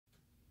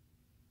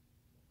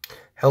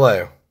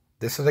Hello,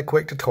 this is a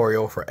quick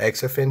tutorial for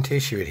Exofin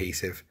tissue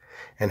adhesive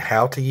and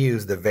how to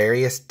use the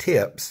various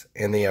tips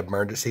in the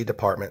emergency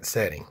department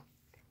setting.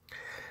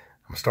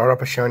 I'm going to start off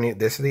by showing you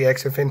this is the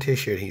Exofin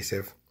tissue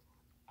adhesive.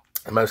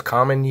 The most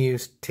common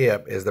used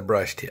tip is the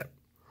brush tip.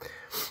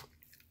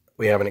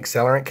 We have an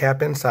accelerant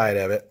cap inside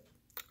of it.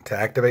 To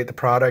activate the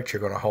product,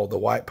 you're going to hold the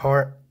white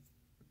part,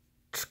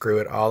 screw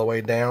it all the way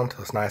down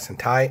till it's nice and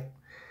tight.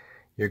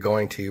 You're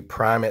going to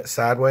prime it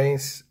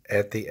sideways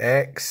at the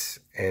X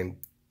and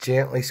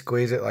gently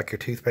squeeze it like your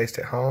toothpaste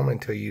at home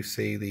until you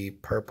see the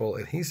purple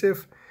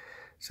adhesive.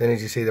 As soon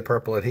as you see the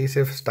purple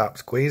adhesive, stop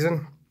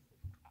squeezing.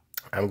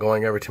 I'm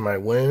going over to my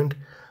wound.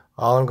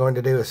 All I'm going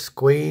to do is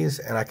squeeze,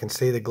 and I can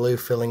see the glue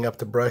filling up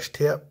the brush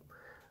tip.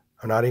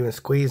 I'm not even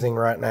squeezing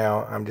right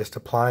now. I'm just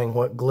applying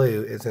what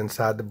glue is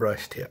inside the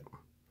brush tip,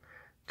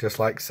 just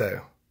like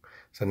so.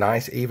 It's a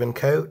nice even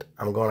coat.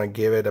 I'm going to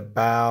give it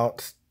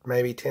about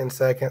maybe 10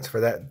 seconds for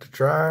that to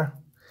dry.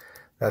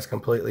 That's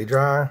completely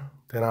dry.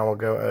 Then I will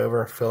go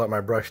over, fill up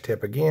my brush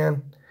tip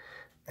again,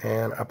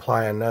 and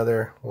apply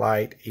another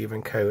light,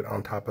 even coat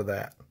on top of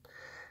that.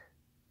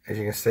 As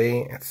you can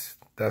see,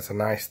 that's a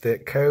nice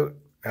thick coat.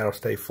 That'll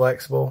stay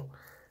flexible.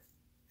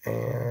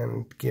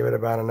 And give it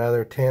about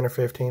another 10 or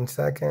 15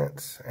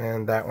 seconds,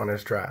 and that one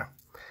is dry.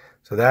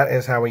 So that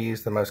is how we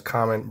use the most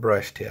common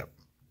brush tip.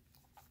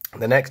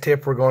 The next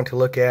tip we're going to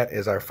look at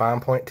is our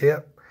fine point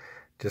tip.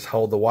 Just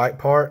hold the white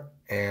part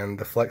and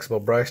the flexible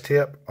brush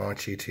tip. I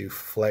want you to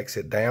flex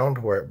it down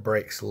to where it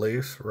breaks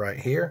loose right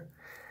here.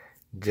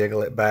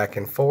 Jiggle it back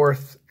and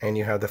forth, and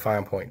you have the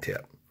fine point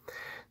tip.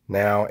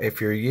 Now, if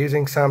you're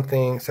using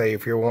something, say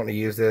if you're wanting to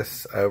use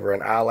this over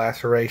an eye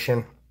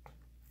laceration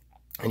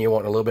and you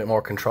want a little bit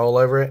more control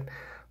over it,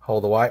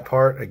 hold the white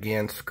part,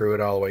 again, screw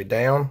it all the way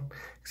down,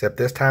 except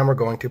this time we're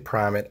going to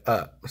prime it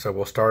up. So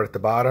we'll start at the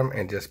bottom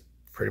and just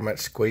pretty much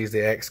squeeze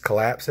the X,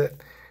 collapse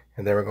it,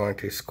 and then we're going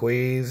to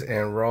squeeze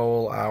and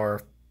roll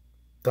our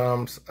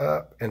thumbs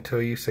up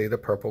until you see the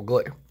purple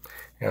glue.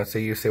 And so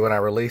you see when I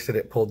released it,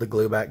 it pulled the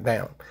glue back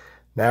down.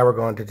 Now we're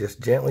going to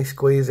just gently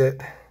squeeze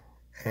it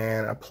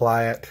and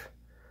apply it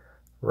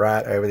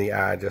right over the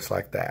eye, just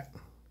like that.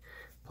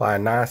 Apply a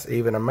nice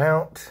even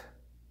amount,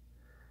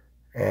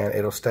 and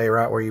it'll stay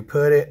right where you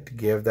put it.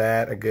 Give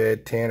that a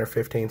good 10 or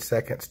 15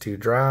 seconds to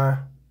dry.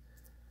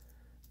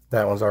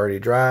 That one's already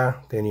dry.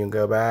 Then you can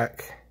go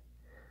back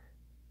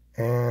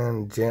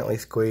and gently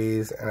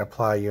squeeze and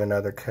apply you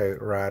another coat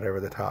right over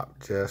the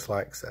top, just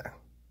like so.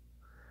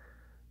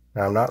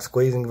 Now I'm not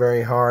squeezing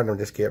very hard. I'm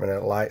just giving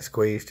it a light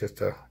squeeze just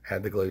to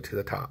add the glue to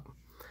the top.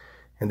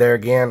 And there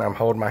again, I'm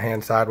holding my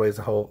hand sideways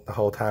the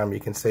whole time. You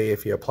can see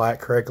if you apply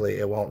it correctly,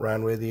 it won't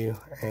run with you.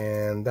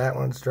 And that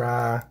one's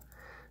dry.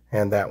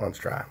 And that one's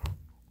dry.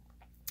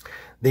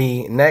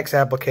 The next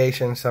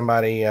application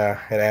somebody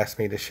had asked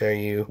me to show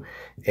you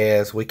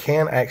is we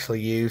can actually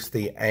use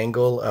the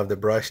angle of the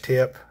brush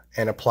tip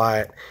and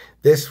apply it.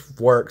 This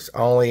works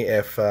only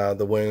if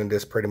the wound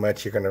is pretty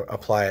much, you're going to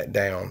apply it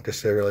down.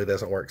 This really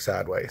doesn't work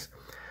sideways.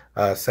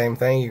 Same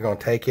thing, you're going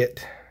to take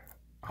it,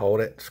 hold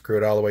it, screw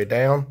it all the way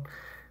down.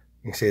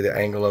 You can see the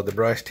angle of the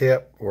brush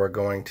tip. We're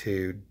going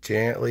to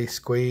gently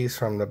squeeze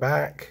from the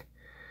back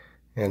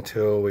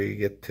until we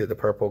get to the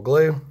purple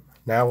glue.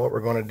 Now what we're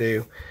going to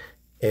do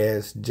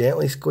is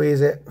gently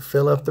squeeze it,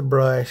 fill up the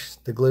brush.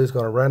 The glue is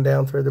going to run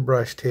down through the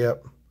brush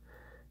tip,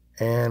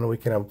 and we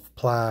can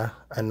apply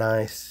a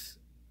nice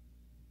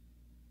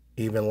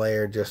even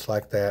layer just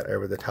like that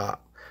over the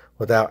top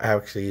without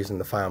actually using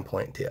the fine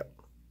point tip.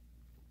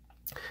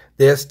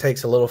 This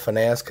takes a little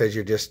finesse because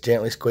you're just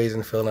gently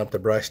squeezing, filling up the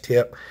brush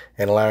tip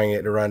and allowing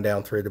it to run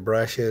down through the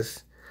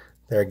brushes.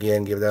 There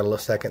again, give that a little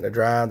second to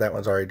dry. That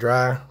one's already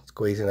dry.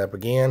 Squeezing up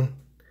again.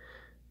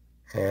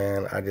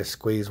 And I just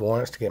squeeze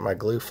once to get my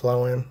glue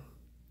flowing.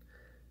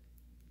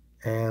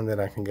 And then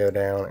I can go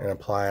down and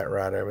apply it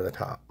right over the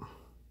top.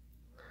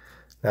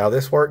 Now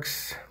this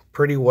works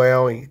pretty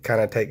well. You kind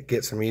of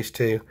get some used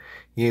to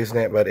using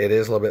it, but it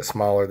is a little bit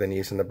smaller than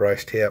using the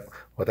brush tip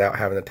without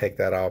having to take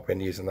that off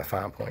and using the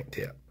fine point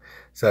tip.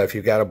 So if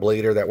you've got a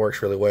bleeder, that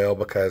works really well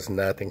because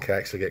nothing can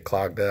actually get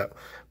clogged up.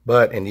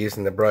 But in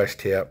using the brush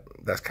tip,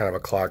 that's kind of a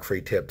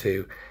clog-free tip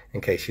too,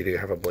 in case you do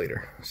have a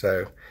bleeder. So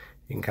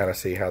you can kind of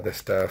see how this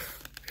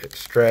stuff, it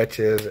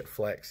stretches, it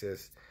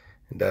flexes,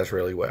 and does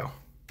really well.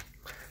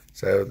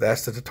 So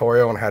that's the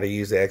tutorial on how to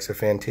use the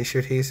Exofin tissue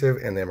adhesive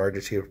in the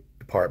emergency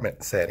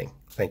department setting.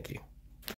 Thank you.